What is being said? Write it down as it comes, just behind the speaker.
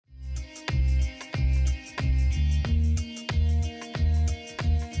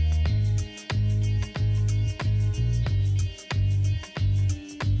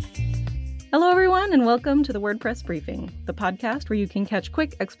everyone, and welcome to the WordPress Briefing, the podcast where you can catch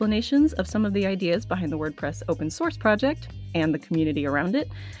quick explanations of some of the ideas behind the WordPress open source project and the community around it,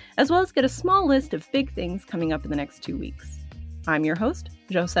 as well as get a small list of big things coming up in the next 2 weeks. I'm your host,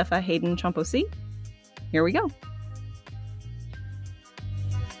 Josefa Hayden Chomposi. Here we go.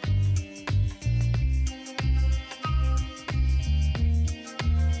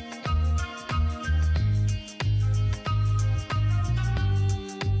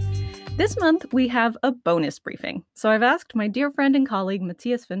 This month, we have a bonus briefing, so I've asked my dear friend and colleague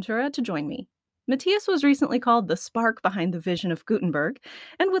Matthias Ventura to join me. Matthias was recently called the spark behind the vision of Gutenberg,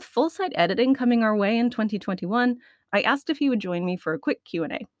 and with full-site editing coming our way in 2021, I asked if he would join me for a quick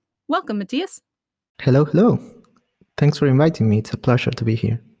Q&A. Welcome, Matthias. Hello. Thanks for inviting me. It's a pleasure to be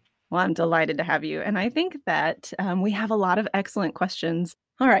here. Well, I'm delighted to have you, and I think that we have a lot of excellent questions.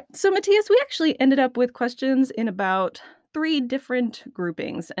 All right, so Matthias, we actually ended up with questions in about 3 different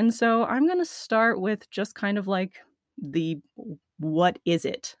groupings. And so I'm going to start with just kind of like the what is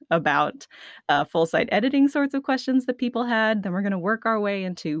it about full site editing sorts of questions that people had. Then we're going to work our way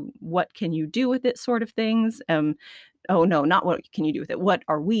into what can you do with it sort of things. Oh, no, not what can you do with it. What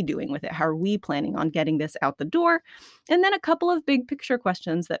are we doing with it? How are we planning on getting this out the door? And then a couple of big picture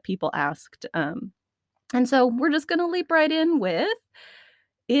questions that people asked. And so we're just going to leap right in with,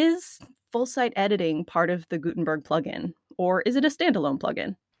 is full site editing part of the Gutenberg plugin, or is it a standalone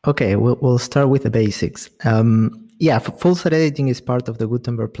plugin? Okay, we'll start with the basics. Full site editing is part of the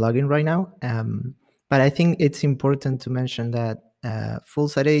Gutenberg plugin right now. But I think it's important to mention that full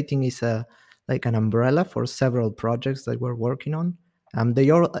site editing is like an umbrella for several projects that we're working on. They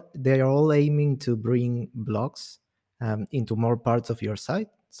are all aiming to bring blocks into more parts of your site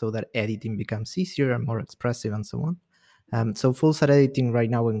so that editing becomes easier and more expressive and so on. So full site editing right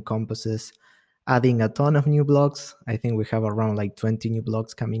now encompasses adding a ton of new blocks. I think we have around like 20 new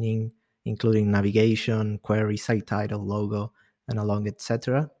blocks coming in, including navigation, query, site title, logo, and along,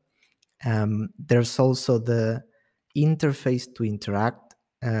 etc. There's also the interface to interact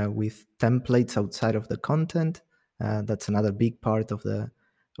with templates outside of the content. That's another big part of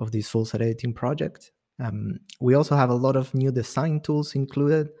this full site editing project. We also have a lot of new design tools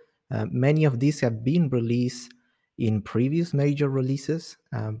included. Many of these have been released in previous major releases,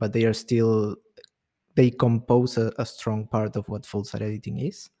 but they compose a strong part of what full site editing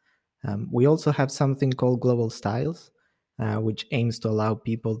is. We also have something called global styles, which aims to allow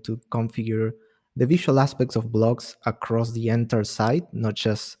people to configure the visual aspects of blocks across the entire site, not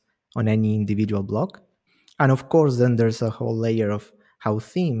just on any individual block. And of course, then there's a whole layer of how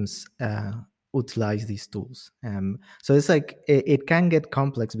themes utilize these tools. So it's like it can get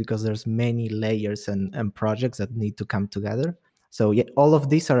complex because there's many layers and projects that need to come together. So all of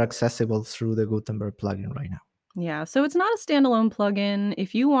these are accessible through the Gutenberg plugin right now. Yeah, so it's not a standalone plugin.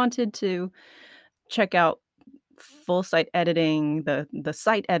 If you wanted to check out full site editing, the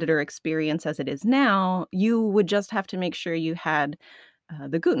site editor experience as it is now, you would just have to make sure you had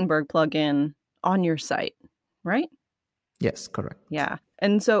the Gutenberg plugin on your site, right? Yes, correct. Yeah.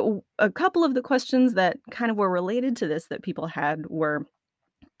 And so a couple of the questions that kind of were related to this that people had were,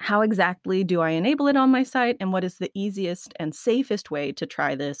 how exactly do I enable it on my site? And what is the easiest and safest way to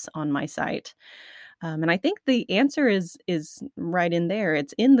try this on my site? And I think the answer is right in there.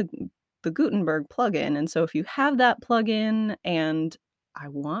 It's in the Gutenberg plugin. And so if you have that plugin, and I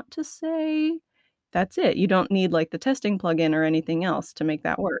want to say that's it. You don't need like the testing plugin or anything else to make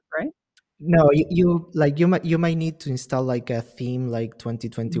that work, right? No, you might need to install like a theme like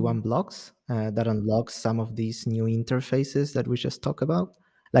 2021 blocks that unlocks some of these new interfaces that we just talked about.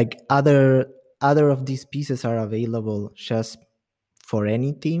 Like other of these pieces are available just for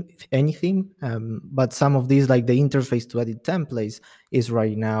any theme. But some of these, like the interface to edit templates, is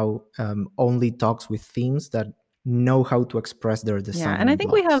right now only talks with themes that know how to express their design. Yeah, and I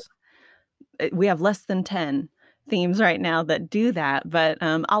think we have less than 10 themes right now that do that, but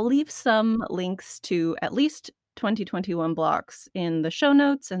I'll leave some links to at least 2021 blocks in the show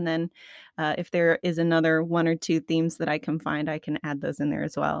notes, and then if there is another 1 or 2 themes that I can find, I can add those in there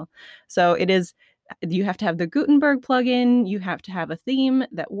as well. So you have to have the Gutenberg plugin, you have to have a theme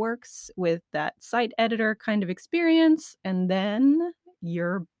that works with that site editor kind of experience, and then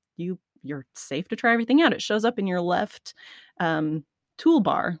you're safe to try everything out. It shows up in your left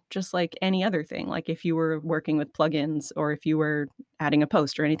toolbar, just like any other thing, like if you were working with plugins or if you were adding a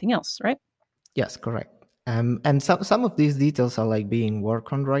post or anything else, right? Yes, correct. And some of these details are like being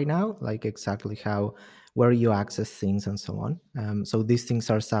worked on right now, like exactly where you access things and so on. So these things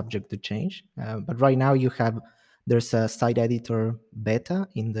are subject to change. But right now there's a site editor beta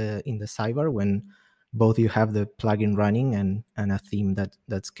in the sidebar. both you have the plugin running and a theme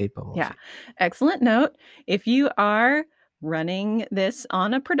that's capable of Yeah, it. excellent note. If you are running this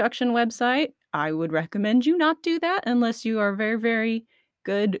on a production website, I would recommend you not do that unless you are very, very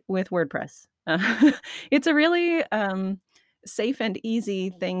good with WordPress. It's a really safe and easy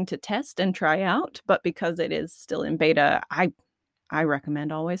thing to test and try out, but because it is still in beta, I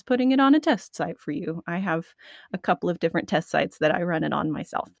recommend always putting it on a test site for you. I have a couple of different test sites that I run it on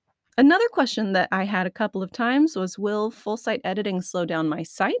myself. Another question that I had a couple of times was, will full site editing slow down my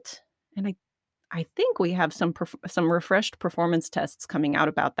site? And I think we have some refreshed performance tests coming out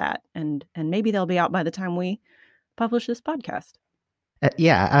about that, and maybe they'll be out by the time we publish this podcast.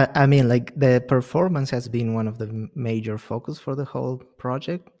 Yeah, I mean, like the performance has been one of the major focus for the whole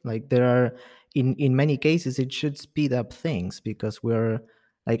project. Like there are, in many cases, it should speed up things because we're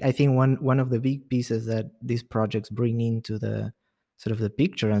like I think one of the big pieces that these projects bring into the sort of the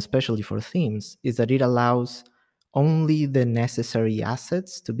picture, and especially for themes, is that it allows only the necessary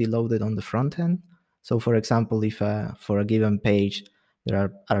assets to be loaded on the front end. So, for example, if for a given page there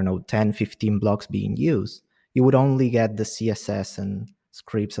are, I don't know, 10, 15 blocks being used, you would only get the CSS and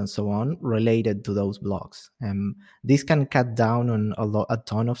scripts and so on related to those blocks. This can cut down on a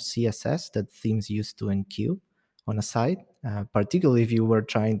ton of CSS that themes used to enqueue on a site, particularly if you were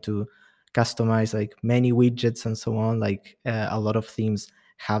trying to customize like many widgets and so on. Like a lot of themes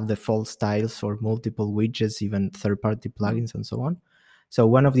have default styles for multiple widgets, even third-party plugins and so on. So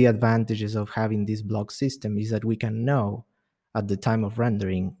one of the advantages of having this block system is that we can know at the time of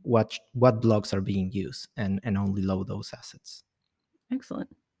rendering what blocks are being used and only load those assets. Excellent.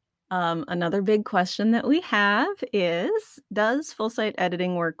 Another big question that we have is, does full site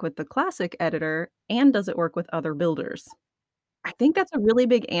editing work with the classic editor, and does it work with other builders? I think that's a really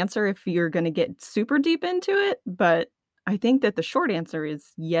big answer if you're going to get super deep into it, but I think that the short answer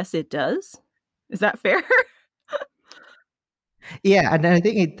is yes, it does. Is that fair? Yeah, and I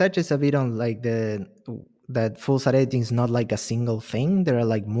think it touches a bit on like that full site editing is not like a single thing. There are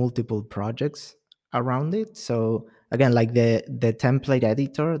like multiple projects around it. So again, like the template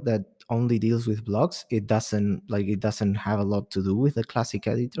editor that only deals with blocks, it doesn't have a lot to do with the classic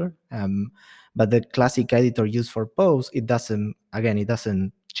editor. But the classic editor used for posts, it doesn't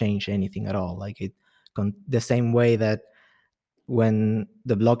change anything at all. Like the same way that when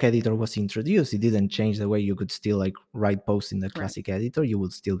the block editor was introduced, it didn't change the way you could still like write posts in the classic editor. You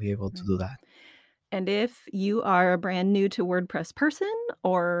would still be able to do that. And if you are a brand new to WordPress person,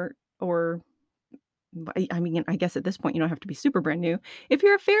 or I mean, I guess at this point you don't have to be super brand new. If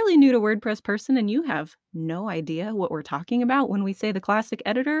you're a fairly new to WordPress person and you have no idea what we're talking about when we say the classic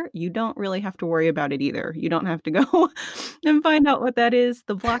editor, you don't really have to worry about it either. You don't have to go and find out what that is.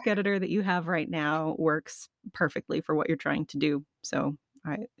 The block editor that you have right now works perfectly for what you're trying to do. So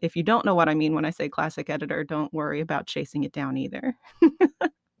if you don't know what I mean when I say classic editor, don't worry about chasing it down either.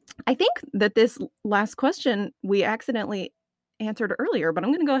 I think that this last question we accidentally answered earlier, but I'm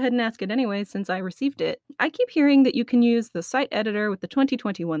going to go ahead and ask it anyway since I received it. I keep hearing that you can use the site editor with the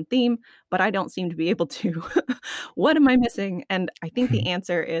 2021 theme, but I don't seem to be able to. What am I missing? And I think the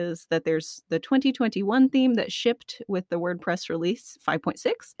answer is that there's the 2021 theme that shipped with the WordPress release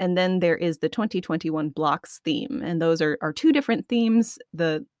 5.6, and then there is the 2021 blocks theme. And those are two different themes.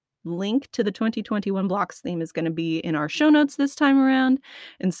 The link to the 2021 blocks theme is going to be in our show notes this time around.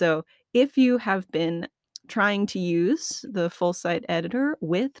 And so if you have been trying to use the full site editor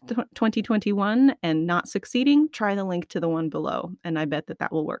with 2021 and not succeeding, try the link to the one below. And I bet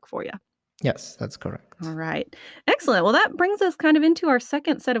that will work for you. Yes, that's correct. All right. Excellent. Well, that brings us kind of into our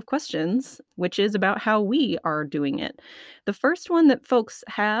second set of questions, which is about how we are doing it. The first one that folks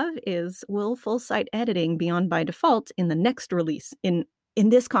have is, will full site editing be on by default in the next release? In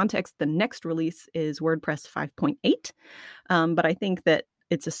this context, the next release is WordPress 5.8. But I think that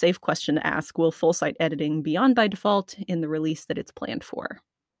it's a safe question to ask, will full site editing be on by default in the release that it's planned for?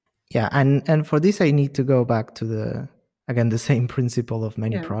 Yeah, and for this I need to go back to the same principle of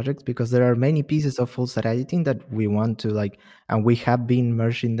many projects, because there are many pieces of full site editing that we want to like, and we have been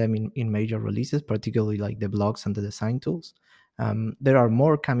merging them in major releases, particularly like the blocks and the design tools. There are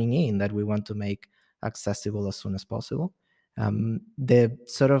more coming in that we want to make accessible as soon as possible. The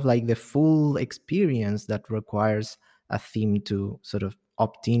sort of like the full experience that requires a theme to sort of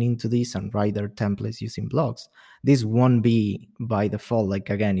opt in into this and write their templates using blocks, this won't be by default.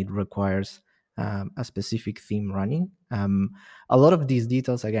 Like again, it requires a specific theme running. A lot of these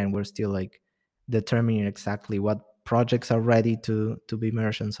details, again, we're still like determining exactly what projects are ready to be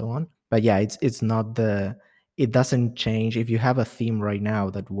merged and so on. But yeah, it doesn't change if you have a theme right now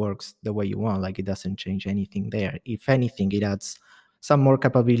that works the way you want. Like it doesn't change anything there. If anything, it adds some more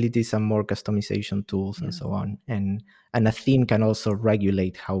capabilities, some more customization tools, and so on. And a theme can also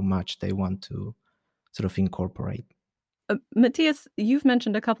regulate how much they want to sort of incorporate. Matthias, you've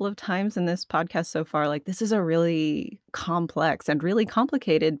mentioned a couple of times in this podcast so far, like this is a really complex and really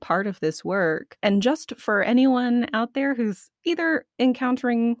complicated part of this work. And just for anyone out there who's either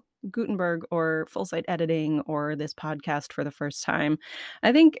encountering Gutenberg or full site editing or this podcast for the first time,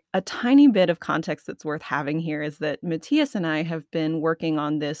 I think a tiny bit of context that's worth having here is that Matthias and I have been working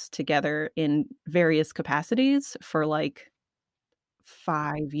on this together in various capacities for like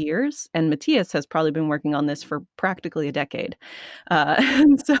 5 years, and Matthias has probably been working on this for practically a decade.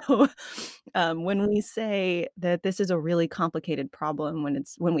 And so, when we say that this is a really complicated problem,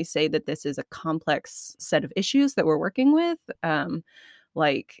 when we say that this is a complex set of issues that we're working with,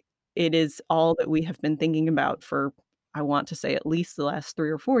 like, it is all that we have been thinking about for, I want to say, at least the last 3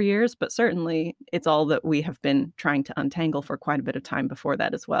 or 4 years, but certainly it's all that we have been trying to untangle for quite a bit of time before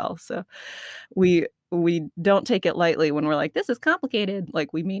that as well. So we don't take it lightly when we're like, this is complicated.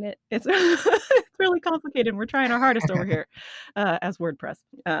 Like, we mean it. It's it's really complicated. We're trying our hardest over here as WordPress.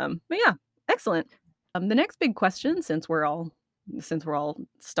 But yeah, excellent. The next big question, since we're all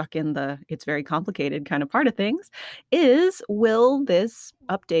stuck in the it's very complicated kind of part of things, is will this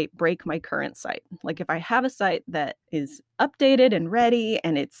update break my current site? Like, if I have a site that is updated and ready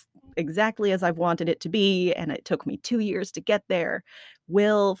and it's exactly as I've wanted it to be, and it took me 2 years to get there,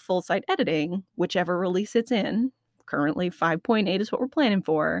 will full site editing, whichever release it's in, currently 5.8 is what we're planning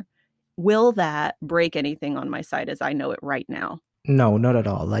for, will that break anything on my site as I know it right now? No, not at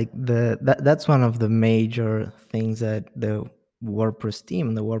all. Like that's one of the major things that the WordPress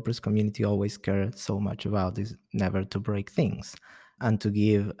team, the WordPress community always care so much about, is never to break things. And to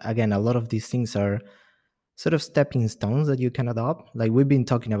give, again, a lot of these things are sort of stepping stones that you can adopt. Like, we've been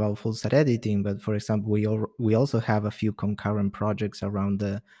talking about full site editing, but for example, we also have a few concurrent projects around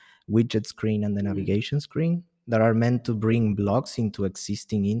the widget screen and the navigation screen that are meant to bring blocks into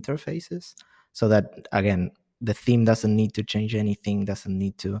existing interfaces, so that, again, the theme doesn't need to change anything,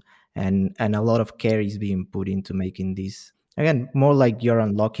 and a lot of care is being put into making these, again, more like you're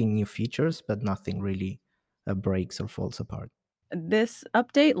unlocking new features, but nothing really breaks or falls apart. This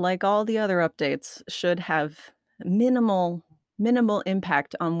update, like all the other updates, should have minimal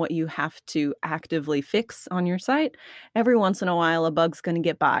impact on what you have to actively fix on your site. Every once in a while, a bug's going to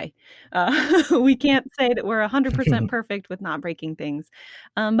get by. We can't say that we're 100% perfect with not breaking things.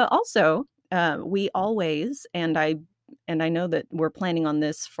 But also, we always, and I know that we're planning on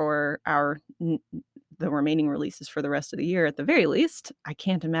this for the remaining releases for the rest of the year at the very least. I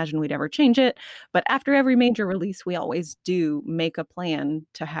can't imagine we'd ever change it. But after every major release, we always do make a plan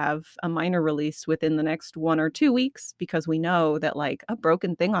to have a minor release within the next 1 or 2 weeks, because we know that like a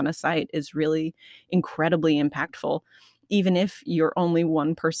broken thing on a site is really incredibly impactful, even if you're only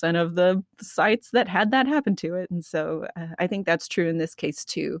 1% of the sites that had that happen to it. And so I think that's true in this case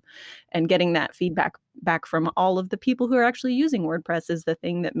too. And getting that feedback back from all of the people who are actually using WordPress is the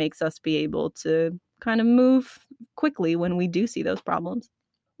thing that makes us be able to kind of move quickly when we do see those problems.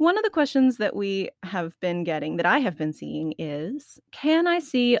 One of the questions that we have been getting, that I have been seeing, is, can I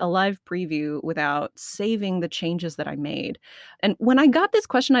see a live preview without saving the changes that I made? And when I got this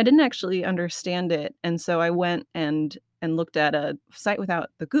question, I didn't actually understand it. And so I went and looked at a site without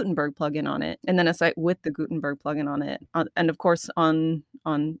the Gutenberg plugin on it, and then a site with the Gutenberg plugin on it. And of course, on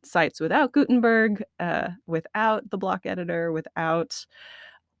sites without Gutenberg, without the block editor, without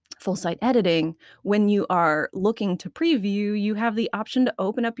full site editing, when you are looking to preview, you have the option to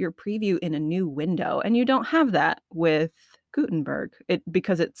open up your preview in a new window. And you don't have that with Gutenberg,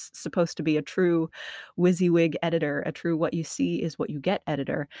 because it's supposed to be a true WYSIWYG editor, a true what you see is what you get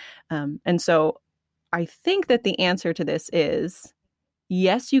editor. And so I think that the answer to this is,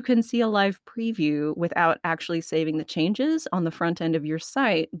 yes, you can see a live preview without actually saving the changes on the front end of your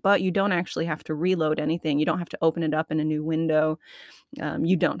site, but you don't actually have to reload anything. You don't have to open it up in a new window.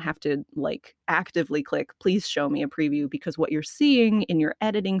 You don't have to like actively click, please show me a preview, because what you're seeing in your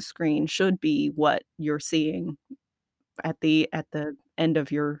editing screen should be what you're seeing at the end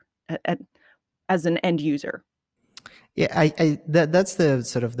of your as an end user. Yeah, that's the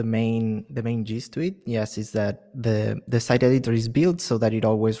sort of the main gist to it. Yes, is that the site editor is built so that it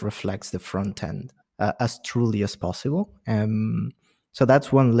always reflects the front end as truly as possible. So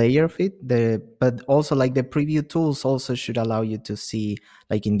that's one layer of it. But also, like, the preview tools also should allow you to see,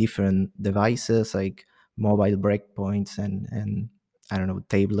 like, in different devices, like mobile breakpoints and I don't know,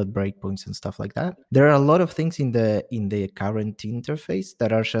 tablet breakpoints and stuff like that. There are a lot of things in the current interface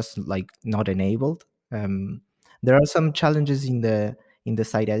that are just like not enabled. There are some challenges in the the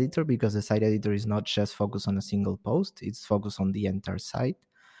site editor, because the site editor is not just focused on a single post, it's focused on the entire site.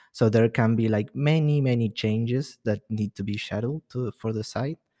 So there can be like many changes that need to be scheduled for the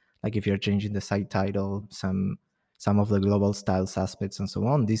site. Like if you're changing the site title, some of the global styles aspects and so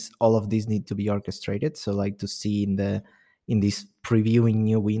on, all of these need to be orchestrated. So like to see in this previewing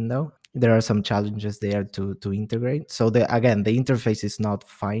new window, there are some challenges there to integrate. So again, the interface is not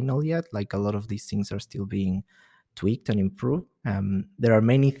final yet. Like a lot of these things are still being tweaked and improved. There are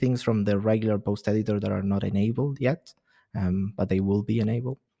many things from the regular post editor that are not enabled yet, but they will be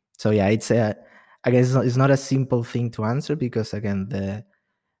enabled. So yeah, I guess it's not a simple thing to answer, because again,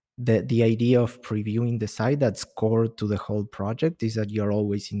 the idea of previewing the site that's core to the whole project is that you're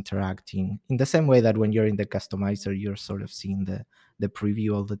always interacting in the same way that when you're in the customizer, you're sort of seeing the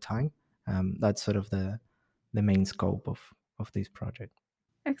preview all the time. That's sort of the main scope of this project.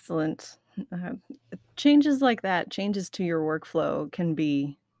 Excellent. Uh, Changes like that, changes to your workflow, can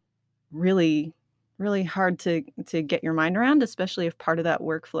be really, really hard to get your mind around, especially if part of that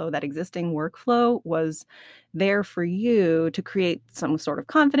workflow, that existing workflow, was there for you to create some sort of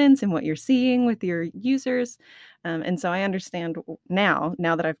confidence in what you're seeing with your users. And so I understand now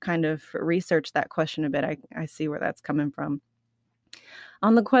that I've kind of researched that question a bit, I see where that's coming from.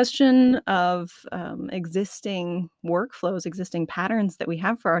 On the question of existing workflows, existing patterns that we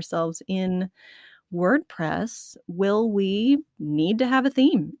have for ourselves in WordPress, will we need to have a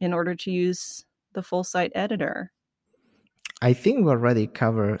theme in order to use the full site editor? I think we already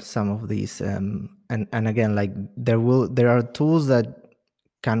cover some of these, and again, like there are tools that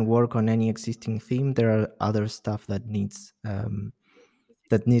can work on any existing theme. There are other stuff that needs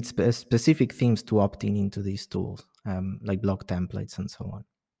specific themes to opt into these tools, like block templates and so on.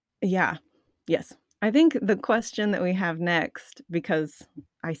 Yeah. Yes. I think the question that we have next, because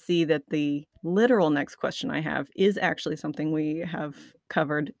I see that the literal next question I have is actually something we have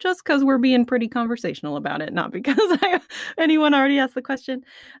covered, just because we're being pretty conversational about it, not because anyone already asked the question.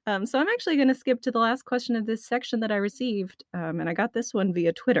 So I'm actually going to skip to the last question of this section that I received, and I got this one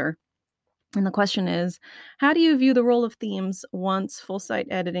via Twitter. And the question is, how do you view the role of themes once full site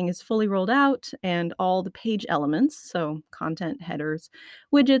editing is fully rolled out and all the page elements, so content, headers,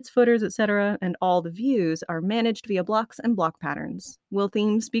 widgets, footers, etc., and all the views are managed via blocks and block patterns? Will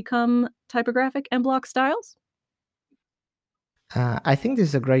themes become typographic and block styles? I think this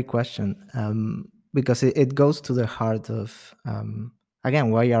is a great question, because it goes to the heart of,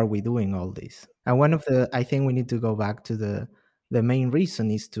 again, why are we doing all this? And I think we need to go back to the main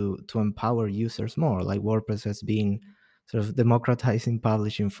reason is to empower users more. Like WordPress has been sort of democratizing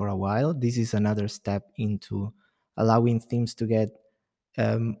publishing for a while. This is another step into allowing themes to get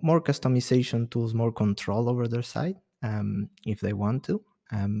more customization tools, more control over their site, if they want to.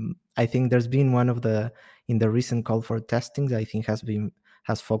 I think there's been in the recent call for testings, I think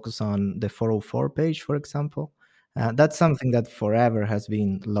has focused on the 404 page, for example. That's something that forever has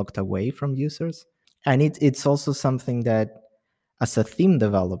been locked away from users. And it's also something that, as a theme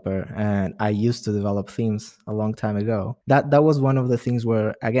developer, and I used to develop themes a long time ago, that was one of the things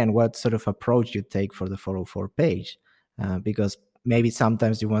where, again, what sort of approach you take for the 404 page, because maybe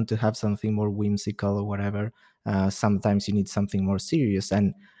sometimes you want to have something more whimsical or whatever. Sometimes you need something more serious,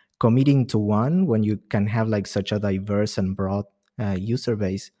 and committing to one when you can have like such a diverse and broad user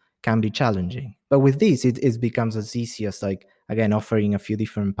base can be challenging. But with this, it becomes as easy as, like, again, offering a few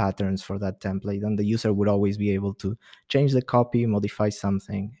different patterns for that template, and the user would always be able to change the copy, modify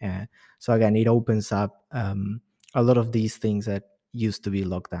something. So again, it opens up a lot of these things that used to be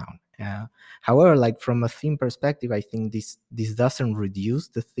locked down. However, like from a theme perspective, I think this doesn't reduce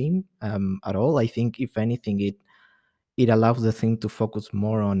the theme at all. I think if anything, it allows the theme to focus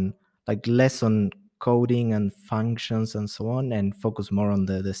more on, like, less on coding and functions and so on, and focus more on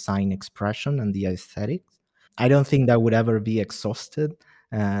the design expression and the aesthetics. I don't think that would ever be exhausted.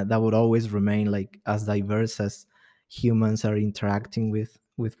 That would always remain like as diverse as humans are interacting with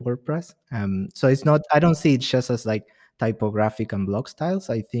WordPress. So it's not. I don't see it just as like typographic and block styles.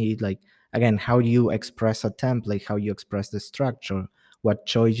 I think like, again, how you express a template, how you express the structure, what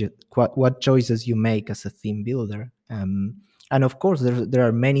choices you make as a theme builder. And of course, there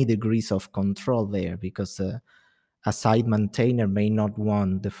are many degrees of control there, because a site maintainer may not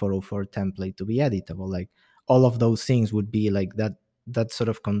want the 404 template to be editable. Like, all of those things would be like that sort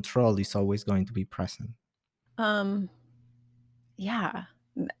of control is always going to be present. Yeah.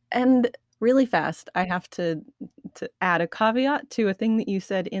 And really fast, I have to add a caveat to a thing that you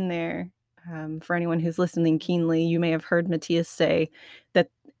said in there. For anyone who's listening keenly, you may have heard Matthias say that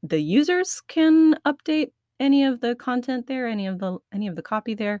the users can update any of the content there, any of the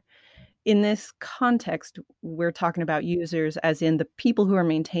copy there. in this context, we're talking about users as in the people who are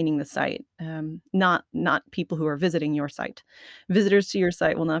maintaining the site, not people who are visiting your site. Visitors to your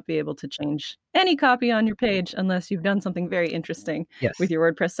site will not be able to change any copy on your page unless you've done something very interesting with Yes.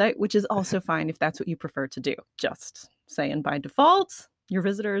 your WordPress site, which is also fine if that's what you prefer to do. Just saying, by default, your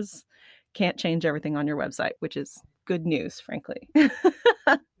visitors can't change everything on your website, which is good news, frankly.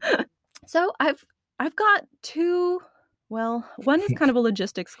 So I've got two. Well, one is kind of a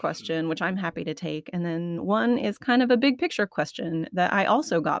logistics question, which I'm happy to take. And then one is kind of a big picture question that I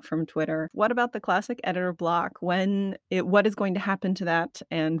also got from Twitter. What about the classic editor block? What is going to happen to that?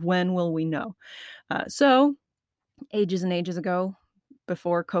 And when will we know? So ages and ages ago,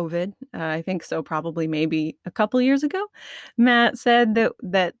 before COVID, I think so, probably maybe a couple years ago, Matt said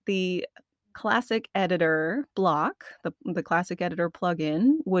that the classic editor block, the classic editor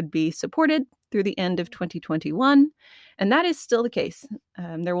plugin, would be supported through the end of 2021. And that is still the case.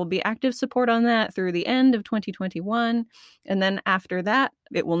 There will be active support on that through the end of 2021. And then after that,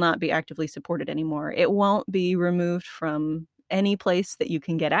 it will not be actively supported anymore. It won't be removed from any place that you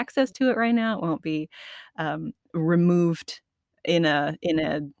can get access to it right now. It won't be removed in a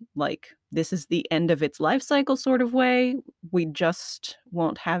like, this is the end of its life cycle sort of way. We just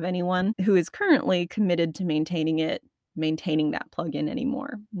won't have anyone who is currently committed to maintaining that plugin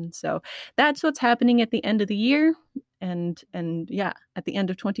anymore. And so that's what's happening at the end of the year, and yeah, at the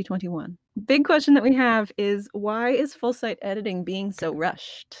end of 2021. Big question that we have is, why is full site editing being so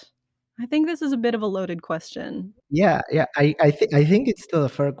rushed? I think this is a bit of a loaded question. Yeah, yeah. I think it's still a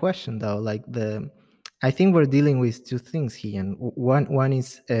fair question though. Like I think we're dealing with two things here. And one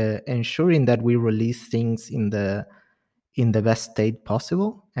is ensuring that we release things in the best state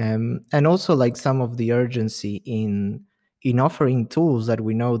possible, and also like some of the urgency in offering tools that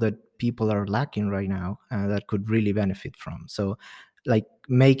we know that people are lacking right now, that could really benefit from. So like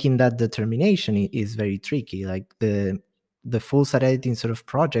making that determination is very tricky. Like the full site editing sort of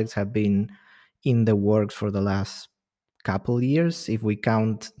projects have been in the works for the last couple years. If we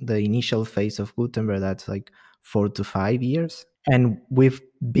count the initial phase of Gutenberg, that's like 4 to 5 years. And we've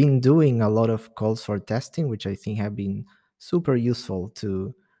been doing a lot of calls for testing, which I think have been super useful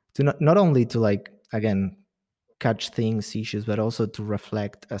to not only to, like, again, catch things, issues, but also to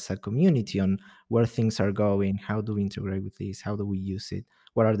reflect as a community on where things are going, how do we integrate with this, how do we use it,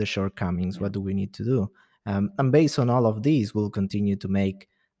 what are the shortcomings, Yeah. what do we need to do. And based on all of these, we'll continue to make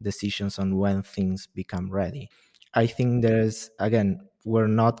decisions on when things become ready. I think we're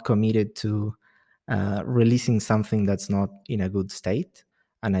not committed to releasing something that's not in a good state,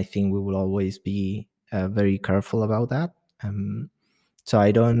 and I think we will always be very careful about that. So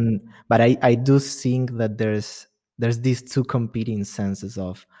I don't, but I do think that there's these two competing senses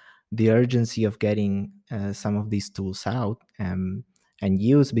of the urgency of getting some of these tools out and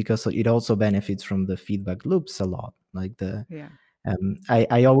use, because it also benefits from the feedback loops a lot. Like Yeah.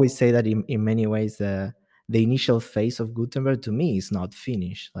 I always say that in many ways the initial phase of Gutenberg to me is not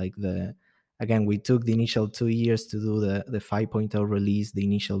finished. Like again, we took the initial 2 years to do the 5.0 release, the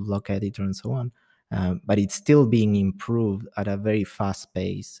initial block editor, and so on. But it's still being improved at a very fast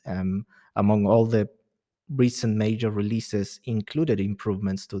pace. Among all the recent major releases included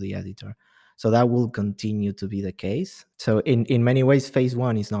improvements to the editor. So that will continue to be the case. So in many ways, phase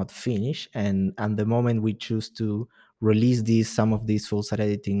one is not finished. And the moment we choose to release some of these full site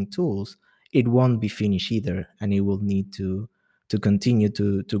editing tools, it won't be finished either. And it will need to continue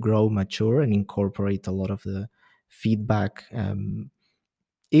to grow, mature, and incorporate a lot of the feedback,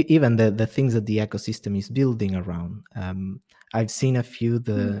 even the things that the ecosystem is building around. I've seen a few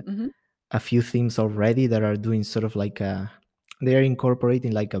Mm-hmm. themes already that are doing sort of like they're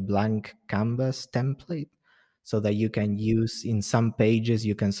incorporating like a blank canvas template, so that you can use in some pages,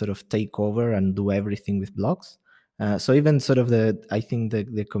 you can sort of take over and do everything with blocks. So even sort of I think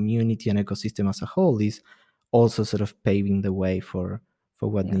the community and ecosystem as a whole is also sort of paving the way for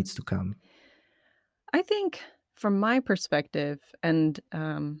what Yeah. needs to come. I think from my perspective, and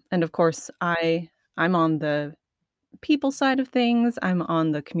of course, I'm on the people side of things, I'm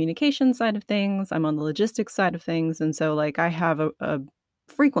on the communication side of things, I'm on the logistics side of things, and so like I have a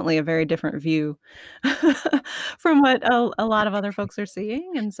frequently a very different view from what a lot of other folks are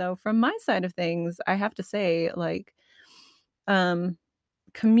seeing. And so from my side of things, I have to say, like, um,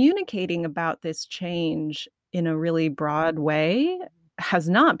 communicating about this change in a really broad way has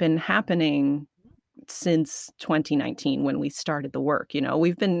not been happening since 2019 when we started the work. You know,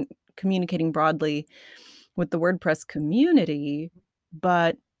 we've been communicating broadly with the WordPress community,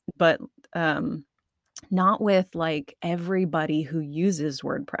 but um, not with like everybody who uses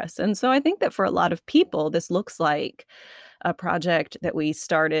WordPress. And so I think that for a lot of people, this looks like a project that we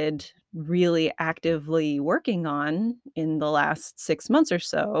started really actively working on in the last 6 months or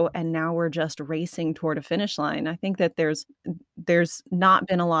so, and now we're just racing toward a finish line. I think that there's not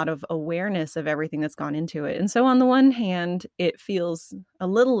been a lot of awareness of everything that's gone into it. And so on the one hand, it feels a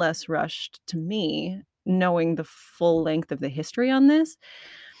little less rushed to me knowing the full length of the history on this.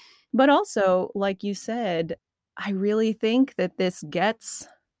 But also, like you said, I really think that this gets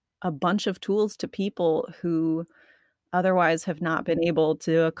a bunch of tools to people who otherwise have not been able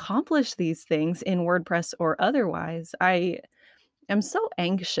to accomplish these things in WordPress or otherwise. I am so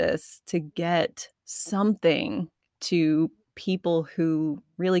anxious to get something to people who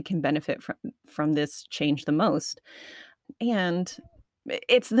really can benefit from this change the most. And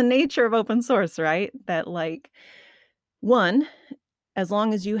it's the nature of open source, right? That like one, as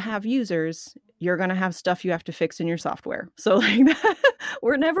long as you have users, you're going to have stuff you have to fix in your software. So like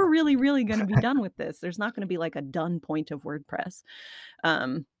we're never really going to be done with this. There's not going to be like a done point of WordPress.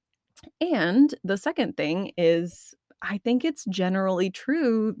 And the second thing is, I think it's generally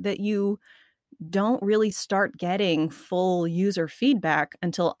true that you don't really start getting full user feedback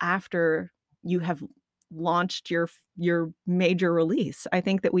until after you have launched your major release. I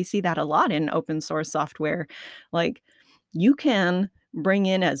think that we see that a lot in open source software. Like you can bring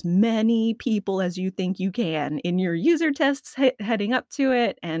in as many people as you think you can in your user tests heading up to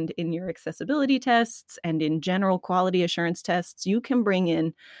it, and in your accessibility tests, and in general quality assurance tests. You can bring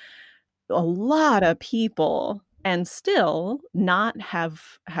in a lot of people and still not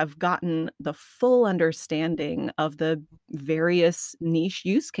have gotten the full understanding of the various niche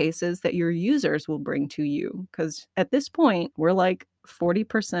use cases that your users will bring to you. Because at this point, we're like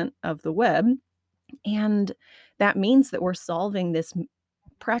 40% of the web. And that means that we're solving this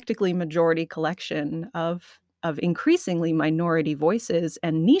practically majority collection of increasingly minority voices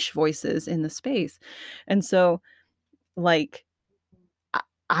and niche voices in the space. And so, like,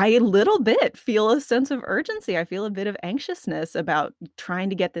 I a little bit feel a sense of urgency. I feel a bit of anxiousness about trying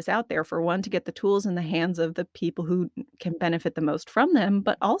to get this out there. For one, to get the tools in the hands of the people who can benefit the most from them,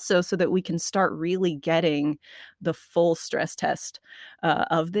 but also so that we can start really getting the full stress test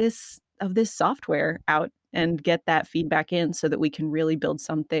of this software out and get that feedback in so that we can really build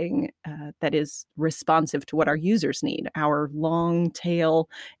something that is responsive to what our users need. Our long tail,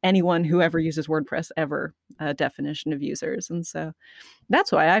 anyone who ever uses WordPress ever definition of users. And so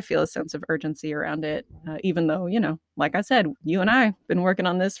that's why I feel a sense of urgency around it, even though, like I said, you and I have been working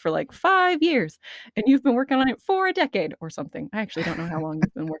on this for like 5 years, and you've been working on it for a decade or something. I actually don't know how long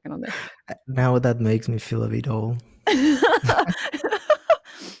you've been working on this. Now that makes me feel a bit old.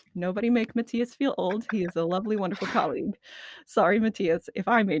 Nobody make Matthias feel old. He is a lovely, wonderful colleague. Sorry, Matthias, if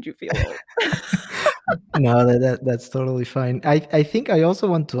I made you feel old. No, that's totally fine. I think I also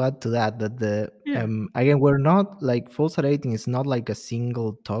want to add to that the Yeah. again, we're not like full set editing is not like a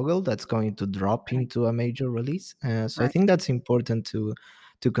single toggle that's going to drop Right. into a major release. So I Right. think that's important to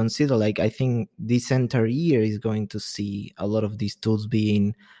consider. Like I think this entire year is going to see a lot of these tools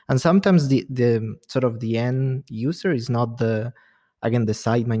being, and sometimes the sort of the end user is not the again the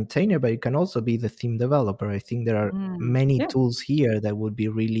site maintainer, but it can also be the theme developer. I think there are many Yeah. tools here that would be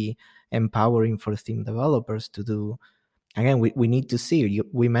really empowering for theme developers to do. Again, we need to see.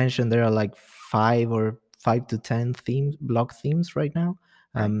 We mentioned there are like 5 to 10 themes, block themes right now.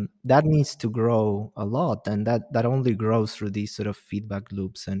 Right. That needs to grow a lot, and that only grows through these sort of feedback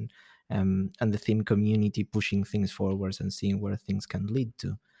loops and the theme community pushing things forwards and seeing where things can lead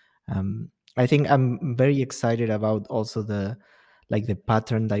to. I think I'm very excited about also the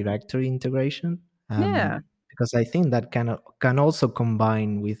pattern directory integration, Yeah. because I think that can also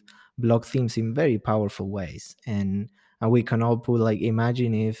combine with block themes in very powerful ways. And we can all put like,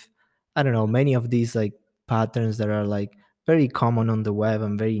 imagine if, I don't know, many of these like patterns that are like very common on the web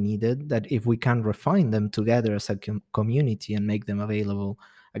and very needed, that if we can refine them together as a community and make them available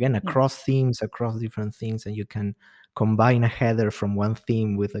again Yeah. across themes, across different things, and you can combine a header from one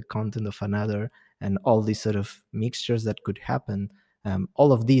theme with the content of another, and all these sort of mixtures that could happen.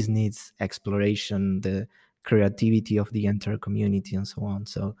 All of these needs exploration, the creativity of the entire community, and so on.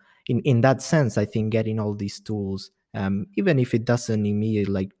 So in that sense, I think getting all these tools, even if it doesn't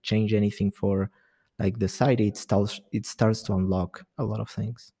immediately like change anything for like the site, it starts to unlock a lot of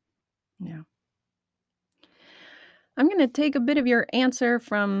things. Yeah. I'm going to take a bit of your answer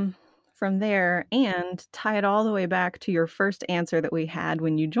from there and tie it all the way back to your first answer that we had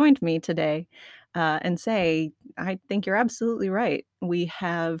when you joined me today, and say, I think you're absolutely right. We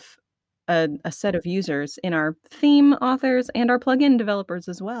have a set of users in our theme authors and our plugin developers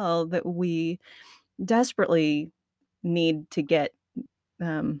as well that we desperately need to get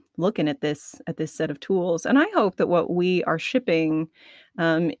looking at this set of tools. And I hope that what we are shipping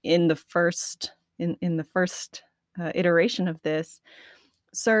in the first iteration of this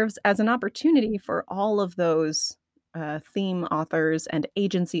serves as an opportunity for all of those theme authors and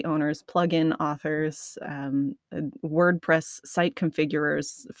agency owners, plugin authors, WordPress site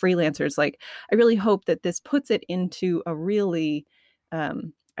configurers, freelancers. Like, I really hope that this puts it into a really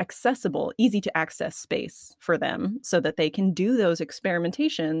accessible, easy to access space for them so that they can do those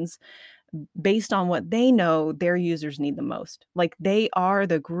experimentations based on what they know their users need the most. Like, they are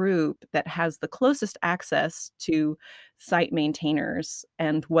the group that has the closest access to site maintainers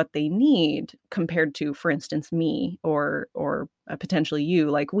and what they need compared to, for instance, me or potentially you.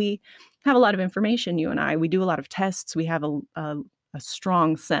 Like, we have a lot of information, you and I. We do a lot of tests. We have a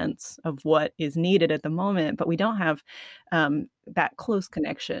strong sense of what is needed at the moment, but we don't have that close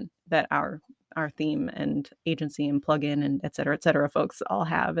connection that our theme and agency and plugin and et cetera folks all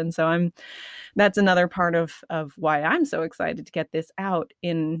have. And so that's another part of why I'm so excited to get this out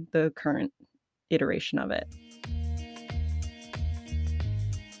in the current iteration of it.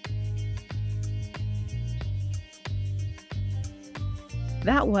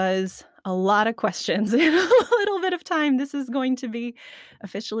 That was a lot of questions in a little bit of time. This is going to be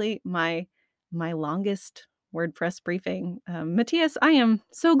officially my longest WordPress briefing. Matthias, I am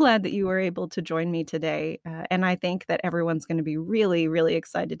so glad that you were able to join me today. And I think that everyone's going to be really, really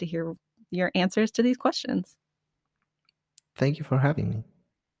excited to hear your answers to these questions. Thank you for having me.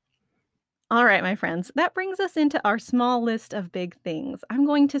 All right, my friends, that brings us into our small list of big things. I'm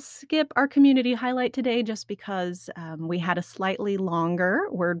going to skip our community highlight today just because we had a slightly longer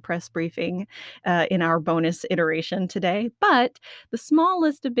WordPress briefing in our bonus iteration today. But the small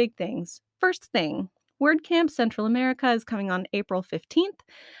list of big things. First thing, WordCamp Central America is coming on April 15th,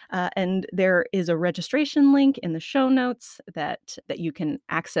 and there is a registration link in the show notes that you can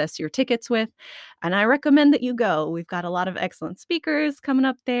access your tickets with, and I recommend that you go. We've got a lot of excellent speakers coming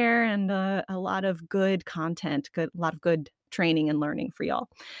up there and a lot of good content, a lot of good training and learning for y'all.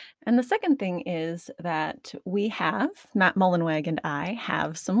 And the second thing is that we have, Matt Mullenweg and I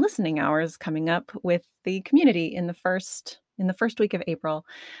have some listening hours coming up with the community in the first week of April.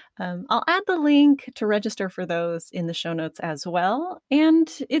 I'll add the link to register for those in the show notes as well. And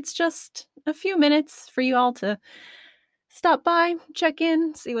it's just a few minutes for you all to stop by, check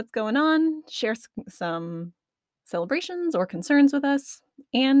in, see what's going on, share some celebrations or concerns with us.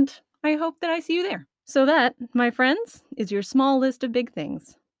 And I hope that I see you there. So that, my friends, is your small list of big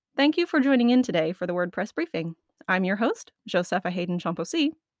things. Thank you for joining in today for the WordPress briefing. I'm your host, Josepha Haden Chomphosy,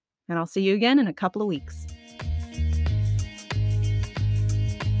 and I'll see you again in a couple of weeks.